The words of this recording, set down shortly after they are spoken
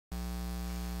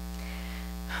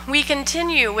We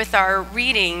continue with our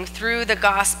reading through the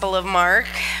Gospel of Mark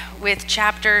with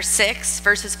chapter 6,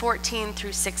 verses 14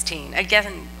 through 16.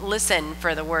 Again, listen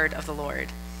for the word of the Lord.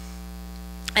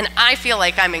 And I feel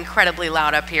like I'm incredibly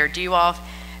loud up here. Do you all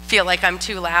feel like I'm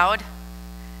too loud?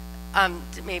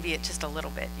 Maybe it's just a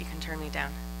little bit. You can turn me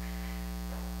down.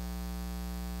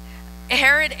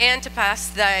 Herod Antipas,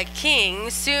 the king,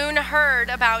 soon heard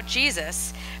about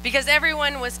Jesus because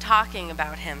everyone was talking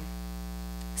about him.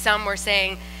 Some were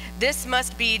saying, "This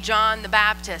must be John the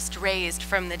Baptist raised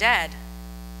from the dead.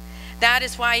 That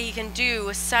is why he can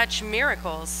do such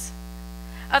miracles."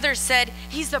 Others said,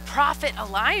 "He's the prophet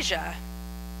Elijah."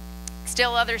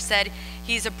 Still others said,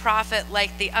 "He's a prophet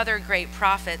like the other great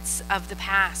prophets of the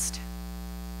past."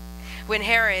 When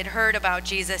Herod heard about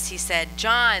Jesus, he said,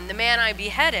 "John, the man I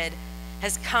beheaded,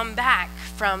 has come back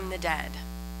from the dead."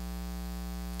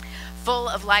 Full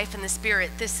of life in the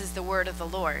Spirit, this is the word of the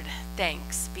Lord.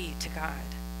 Thanks be to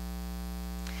God.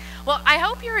 Well, I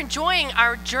hope you're enjoying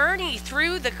our journey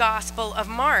through the Gospel of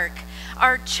Mark.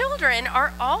 Our children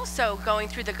are also going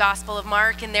through the Gospel of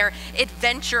Mark in their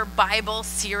Adventure Bible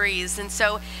series. And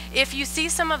so if you see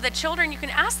some of the children, you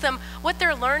can ask them what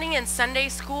they're learning in Sunday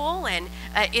school and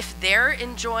if they're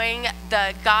enjoying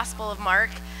the Gospel of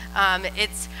Mark.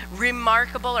 It's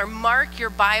remarkable, or mark your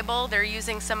Bible. They're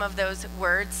using some of those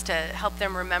words to help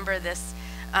them remember this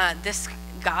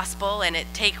gospel and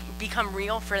become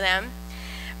real for them.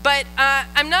 But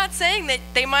I'm not saying that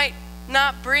they might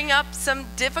not bring up some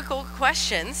difficult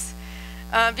questions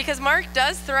because Mark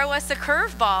does throw us a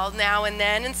curveball now and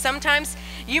then, and sometimes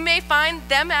you may find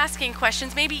them asking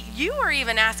questions. Maybe you are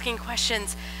even asking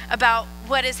questions about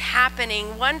what is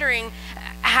happening, wondering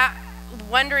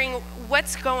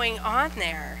what's going on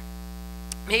there.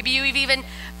 Maybe you've even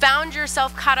found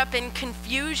yourself caught up in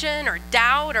confusion or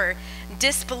doubt or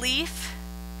disbelief.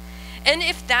 And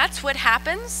if that's what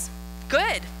happens,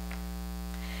 good.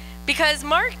 Because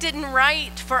Mark didn't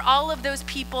write for all of those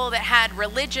people that had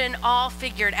religion all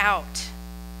figured out.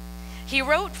 He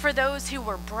wrote for those who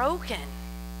were broken,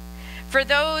 for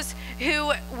those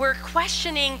who were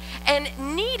questioning and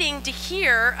needing to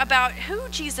hear about who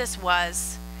Jesus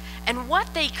was and what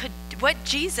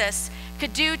Jesus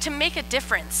could do to make a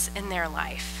difference in their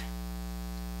life.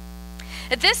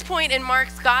 At this point in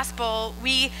Mark's gospel,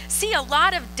 we see a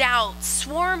lot of doubt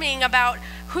swarming about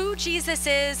who Jesus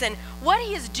is and what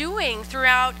he is doing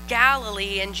throughout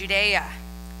Galilee and Judea.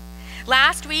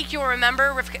 Last week, you'll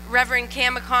remember Reverend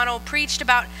Cam McConnell preached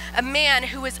about a man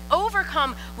who was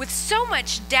overcome with so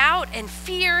much doubt and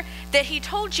fear that he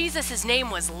told Jesus his name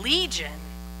was Legion,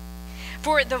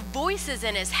 for the voices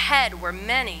in his head were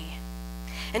many.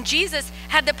 And Jesus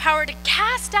had the power to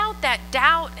cast out that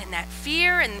doubt and that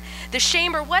fear and the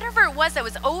shame or whatever it was that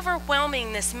was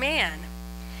overwhelming this man.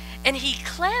 And he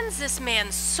cleansed this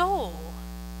man's soul.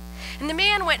 And the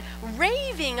man went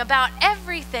raving about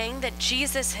everything that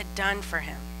Jesus had done for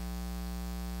him.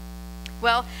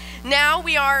 Well, now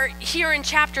we are here in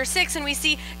chapter 6 and we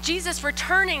see Jesus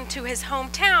returning to his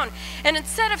hometown. And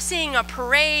instead of seeing a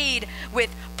parade with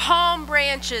palm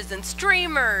branches and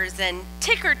streamers and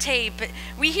ticker tape,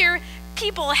 we hear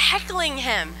people heckling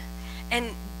him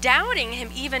and doubting him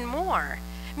even more.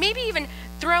 Maybe even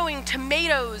throwing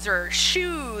tomatoes or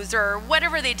shoes or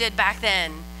whatever they did back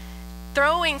then,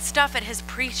 throwing stuff at his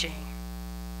preaching.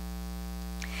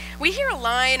 We hear a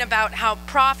line about how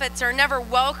prophets are never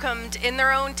welcomed in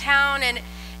their own town, and it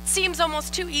seems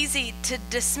almost too easy to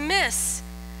dismiss.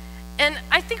 And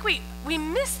I think we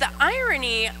miss the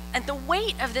irony and the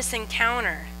weight of this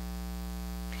encounter.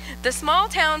 The small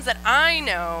towns that I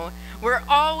know were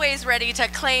always ready to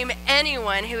claim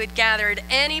anyone who had gathered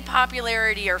any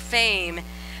popularity or fame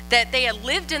that they had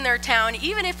lived in their town,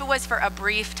 even if it was for a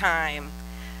brief time.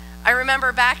 I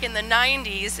remember back in the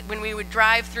 90s when we would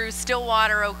drive through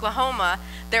Stillwater, Oklahoma,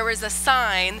 there was a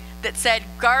sign that said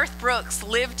Garth Brooks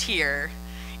lived here,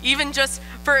 even just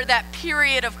for that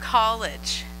period of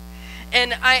college.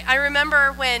 And I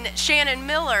remember when Shannon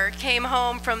Miller came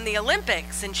home from the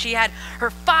Olympics and she had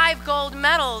her 5 gold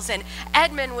medals, and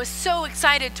Edmund was so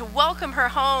excited to welcome her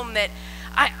home that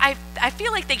I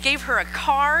feel like they gave her a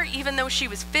car even though she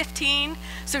was 15,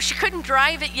 so she couldn't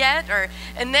drive it yet.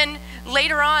 And then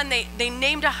later on, they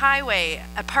named a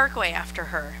parkway after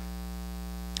her.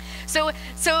 So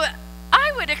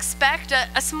I would expect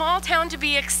a small town to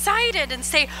be excited and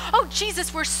say, "Oh,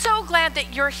 Jesus, we're so glad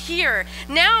that you're here.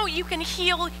 Now you can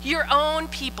heal your own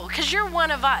people because you're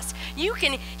one of us. You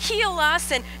can heal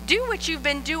us and do what you've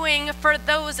been doing for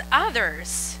those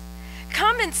others.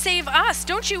 Come and save us.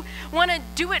 Don't you want to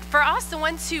do it for us, the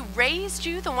ones who raised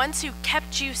you, the ones who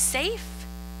kept you safe?"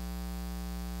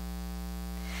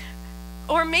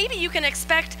 Or maybe you can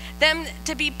expect them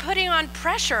to be putting on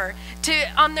pressure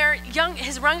on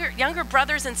his younger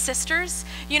brothers and sisters.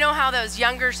 You know how those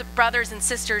younger brothers and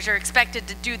sisters are expected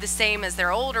to do the same as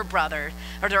their older brother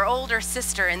or their older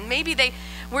sister. And maybe they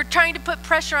were trying to put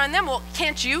pressure on them. Well,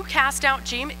 can't you cast out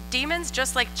demons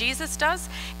just like Jesus does?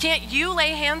 Can't you lay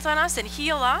hands on us and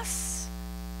heal us?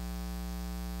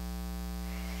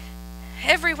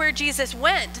 Everywhere Jesus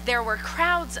went, there were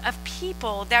crowds of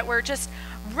people that were just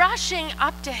rushing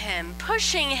up to him,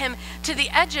 pushing him to the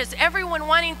edges, everyone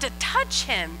wanting to touch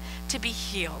him to be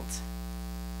healed.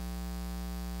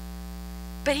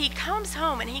 But he comes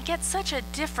home and he gets such a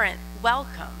different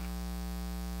welcome.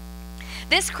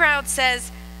 This crowd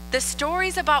says, the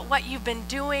stories about what you've been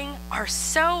doing are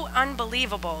so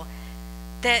unbelievable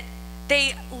that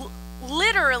they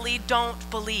literally don't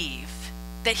believe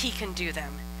that he can do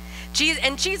them.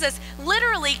 And Jesus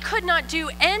literally could not do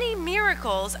any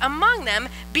miracles among them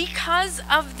because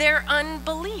of their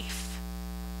unbelief.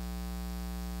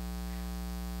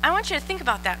 I want you to think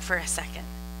about that for a second.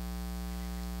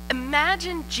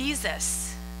 Imagine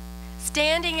Jesus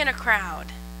standing in a crowd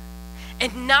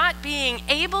and not being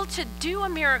able to do a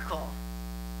miracle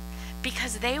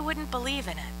because they wouldn't believe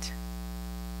in it.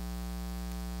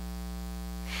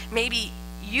 Maybe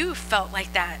you felt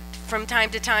like that from time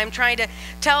to time, trying to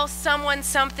tell someone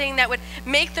something that would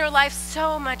make their life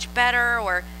so much better,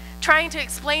 or trying to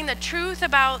explain the truth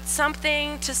about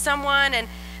something to someone and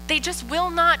they just will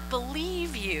not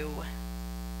believe you.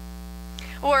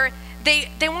 Or they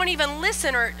won't even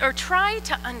listen or try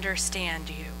to understand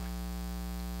you.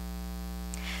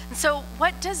 And so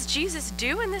what does Jesus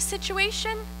do in this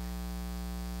situation?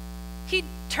 He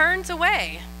turns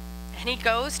away. And he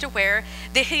goes to where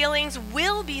the healings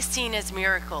will be seen as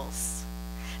miracles.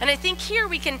 And I think here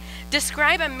we can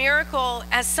describe a miracle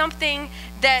as something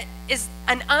that is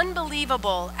an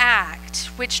unbelievable act,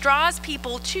 which draws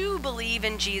people to believe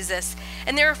in Jesus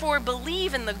and therefore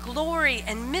believe in the glory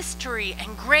and mystery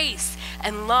and grace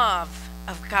and love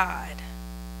of God.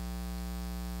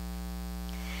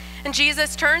 And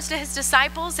Jesus turns to his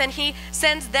disciples and he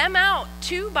sends them out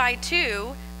 2 by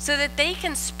 2 so that they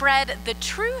can spread the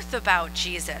truth about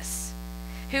Jesus.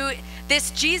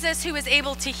 This Jesus who is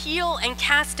able to heal and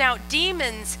cast out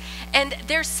demons, and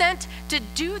they're sent to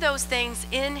do those things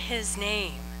in his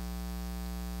name.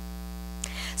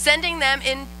 Sending them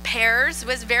in pairs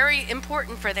was very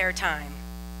important for their time.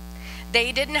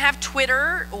 They didn't have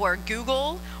Twitter or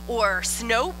Google or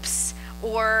Snopes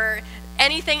or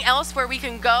anything else where we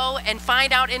can go and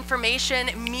find out information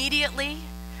immediately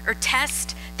or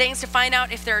test things to find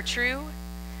out if they're true.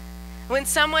 When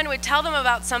someone would tell them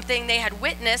about something they had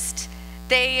witnessed,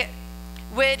 they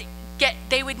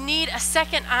would need a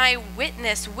second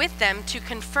eyewitness with them to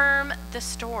confirm the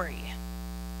story.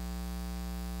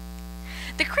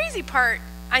 The crazy part,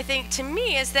 I think, to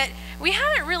me is that we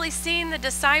haven't really seen the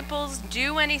disciples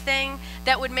do anything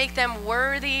that would make them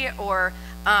worthy or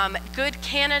good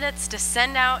candidates to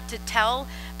send out to tell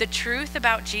the truth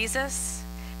about Jesus,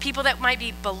 people that might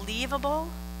be believable.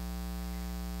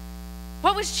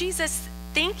 What was Jesus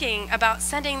thinking about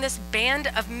sending this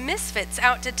band of misfits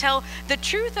out to tell the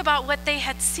truth about what they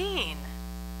had seen?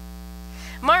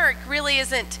 Mark really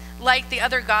isn't like the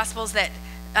other Gospels that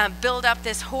build up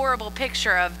this horrible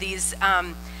picture of these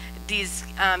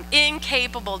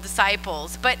incapable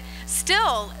disciples, but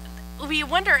still, we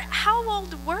wonder, how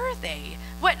old were they?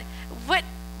 What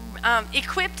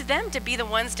equipped them to be the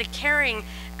ones to carrying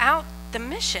out the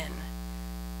mission?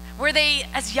 Were they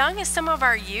as young as some of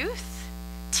our youth?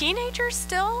 Teenagers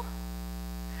still?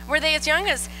 Were they as young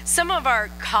as some of our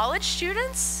college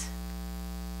students?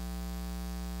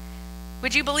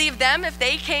 Would you believe them if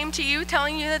they came to you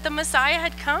telling you that the Messiah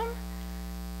had come?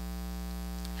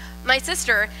 My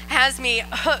sister has me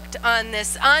hooked on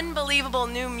this unbelievable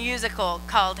new musical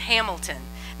called Hamilton.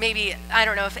 Maybe, I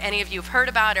don't know if any of you have heard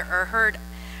about it or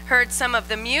heard some of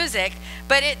the music,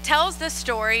 but it tells the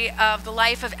story of the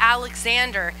life of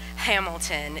Alexander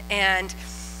Hamilton. And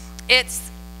it's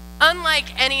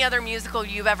unlike any other musical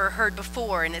you've ever heard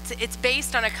before, and it's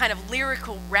based on a kind of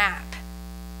lyrical rap.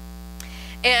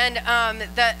 And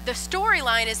the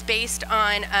storyline is based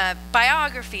on a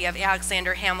biography of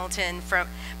Alexander Hamilton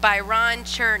by Ron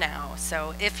Chernow.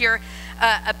 So if you're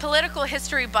a political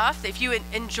history buff, if you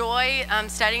enjoy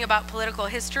studying about political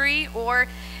history, or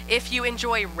if you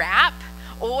enjoy rap,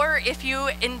 or if you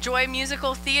enjoy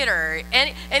musical theater,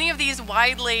 any of these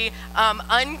widely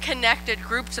unconnected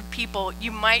groups of people,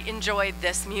 you might enjoy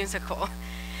this musical.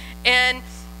 And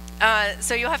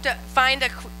so you'll have to find a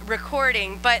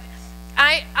recording, but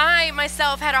I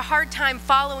myself had a hard time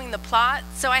following the plot,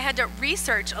 so I had to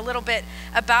research a little bit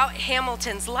about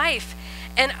Hamilton's life.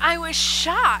 And I was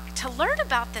shocked to learn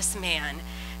about this man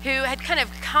who had kind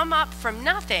of come up from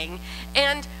nothing,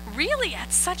 and really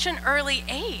at such an early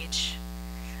age.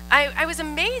 I was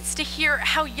amazed to hear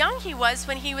how young he was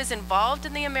when he was involved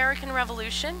in the American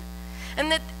Revolution,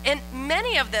 and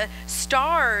many of the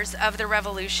stars of the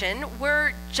Revolution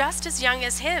were just as young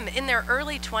as him, in their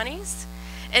early 20s,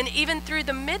 and even through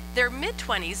their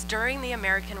mid-20s during the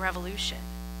American Revolution.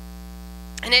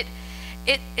 And it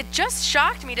just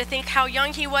shocked me to think how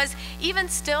young he was, even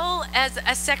still as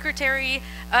a Secretary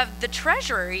of the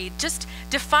Treasury, just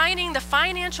defining the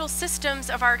financial systems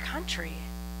of our country.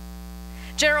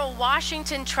 General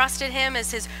Washington trusted him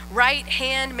as his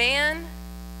right-hand man.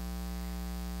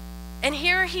 And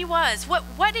here he was.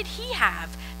 What did he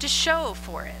have to show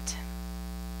for it?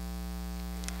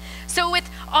 So with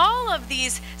all of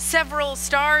these several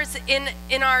stars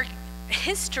in our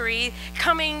history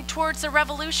coming towards the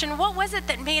revolution, what was it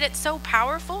that made it so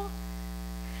powerful?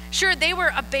 Sure, they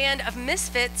were a band of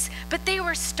misfits, but they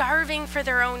were starving for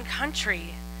their own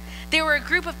country. They were a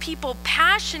group of people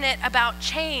passionate about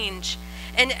change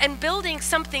and building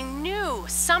something new,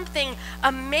 something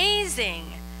amazing,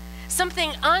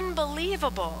 something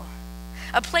unbelievable.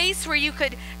 A place where you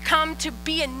could come to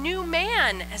be a new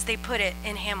man, as they put it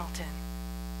in Hamilton.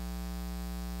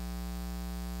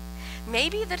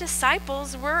 Maybe the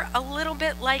disciples were a little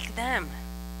bit like them.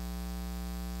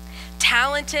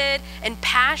 Talented and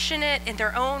passionate in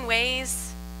their own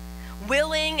ways,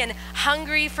 willing and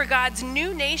hungry for God's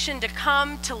new nation to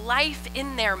come to life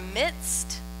in their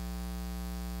midst.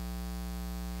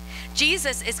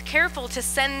 Jesus is careful to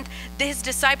send his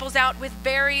disciples out with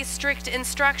very strict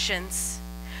instructions.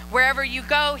 Wherever you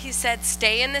go, he said,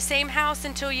 stay in the same house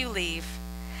until you leave.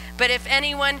 But if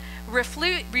anyone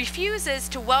refuses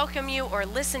to welcome you or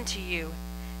listen to you,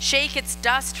 shake its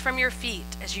dust from your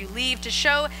feet as you leave, to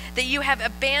show that you have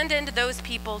abandoned those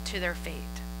people to their fate.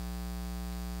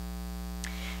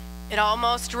 It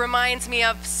almost reminds me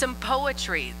of some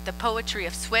poetry, the poetry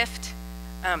of Swift,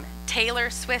 Taylor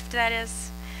Swift, that is.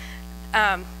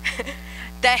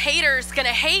 The hater's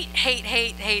gonna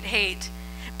hate.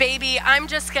 Baby, I'm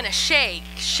just gonna shake.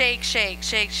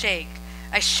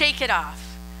 I shake it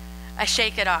off.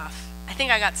 I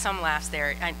think I got some laughs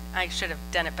there. I should have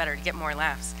done it better to get more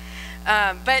laughs.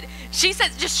 But she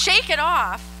says, just shake it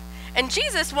off. And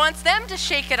Jesus wants them to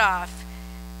shake it off.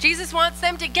 Jesus wants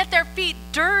them to get their feet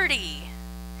dirty.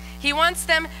 He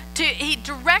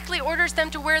directly orders them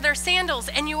to wear their sandals.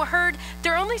 And you heard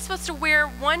they're only supposed to wear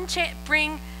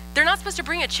they're not supposed to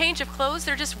bring a change of clothes.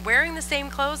 They're just wearing the same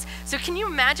clothes. So can you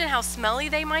imagine how smelly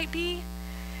they might be?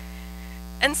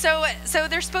 And so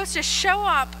they're supposed to show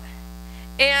up,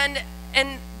 and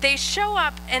they show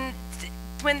up, and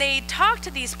when they talk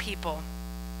to these people,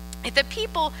 if the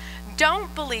people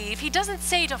don't believe, he doesn't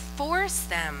say to force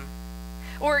them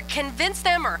or convince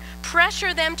them or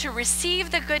pressure them to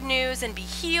receive the good news and be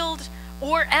healed,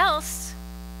 or else.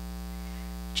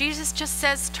 Jesus just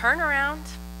says, turn around,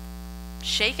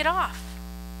 shake it off.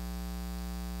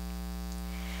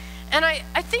 And I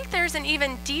think there's an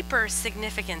even deeper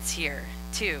significance here,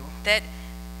 too, that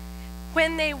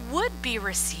when they would be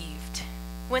received,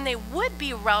 when they would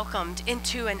be welcomed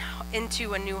into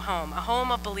a new home, a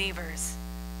home of believers,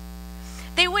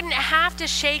 they wouldn't have to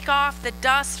shake off the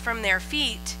dust from their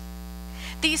feet.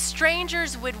 These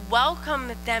strangers would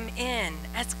welcome them in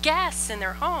as guests in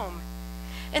their home,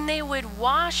 and they would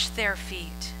wash their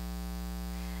feet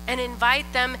and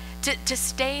invite them to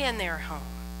stay in their home.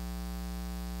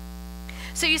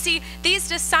 So you see, these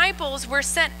disciples were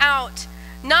sent out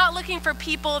not looking for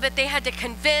people that they had to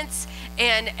convince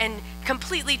and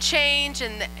completely change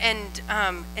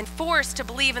and force to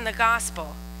believe in the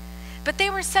gospel. But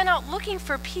they were sent out looking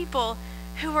for people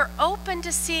who were open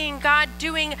to seeing God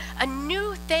doing a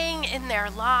new thing in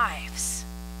their lives.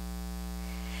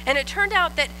 And it turned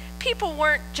out that people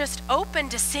weren't just open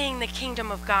to seeing the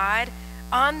kingdom of God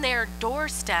on their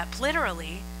doorstep,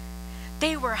 literally.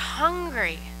 They were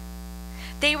hungry.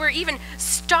 They were even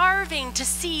starving to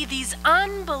see these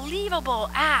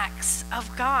unbelievable acts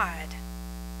of God.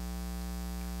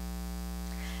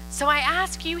 So I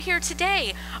ask you here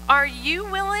today, are you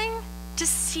willing to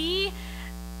see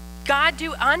God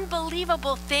do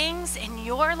unbelievable things in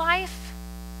your life?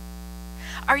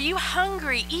 Are you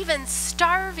hungry, even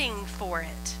starving for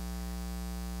it?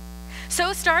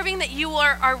 So starving that you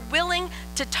are willing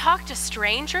to talk to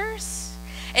strangers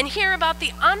and hear about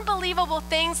the unbelievable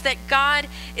things that God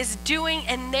is doing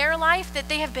in their life that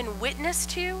they have been witness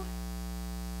to?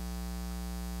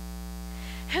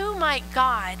 Who might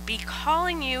God be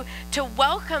calling you to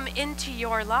welcome into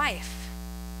your life?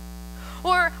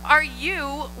 Or are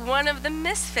you one of the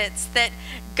misfits that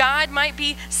God might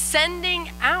be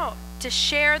sending out to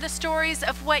share the stories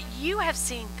of what you have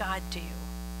seen God do?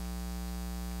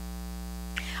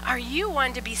 Are you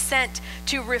one to be sent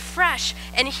to refresh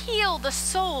and heal the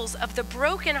souls of the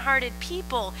brokenhearted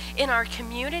people in our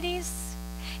communities,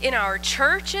 in our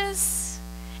churches,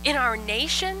 in our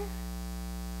nation,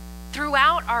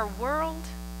 throughout our world?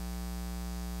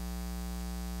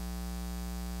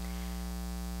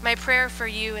 My prayer for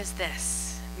you is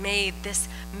this: may this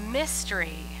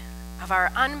mystery of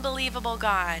our unbelievable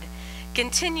God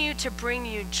continue to bring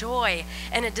you joy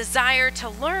and a desire to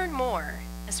learn more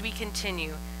as we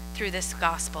continue through this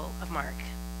Gospel of Mark.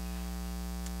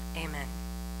 Amen.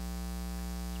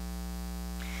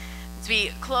 As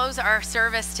we close our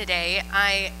service today,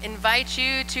 I invite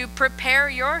you to prepare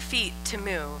your feet to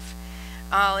move.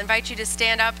 I'll invite you to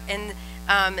stand up and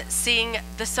sing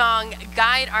the song,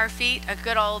 Guide Our Feet, a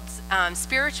good old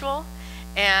spiritual.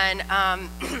 And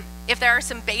if there are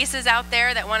some basses out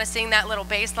there that want to sing that little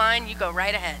bass line, you go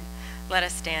right ahead. Let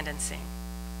us stand and sing.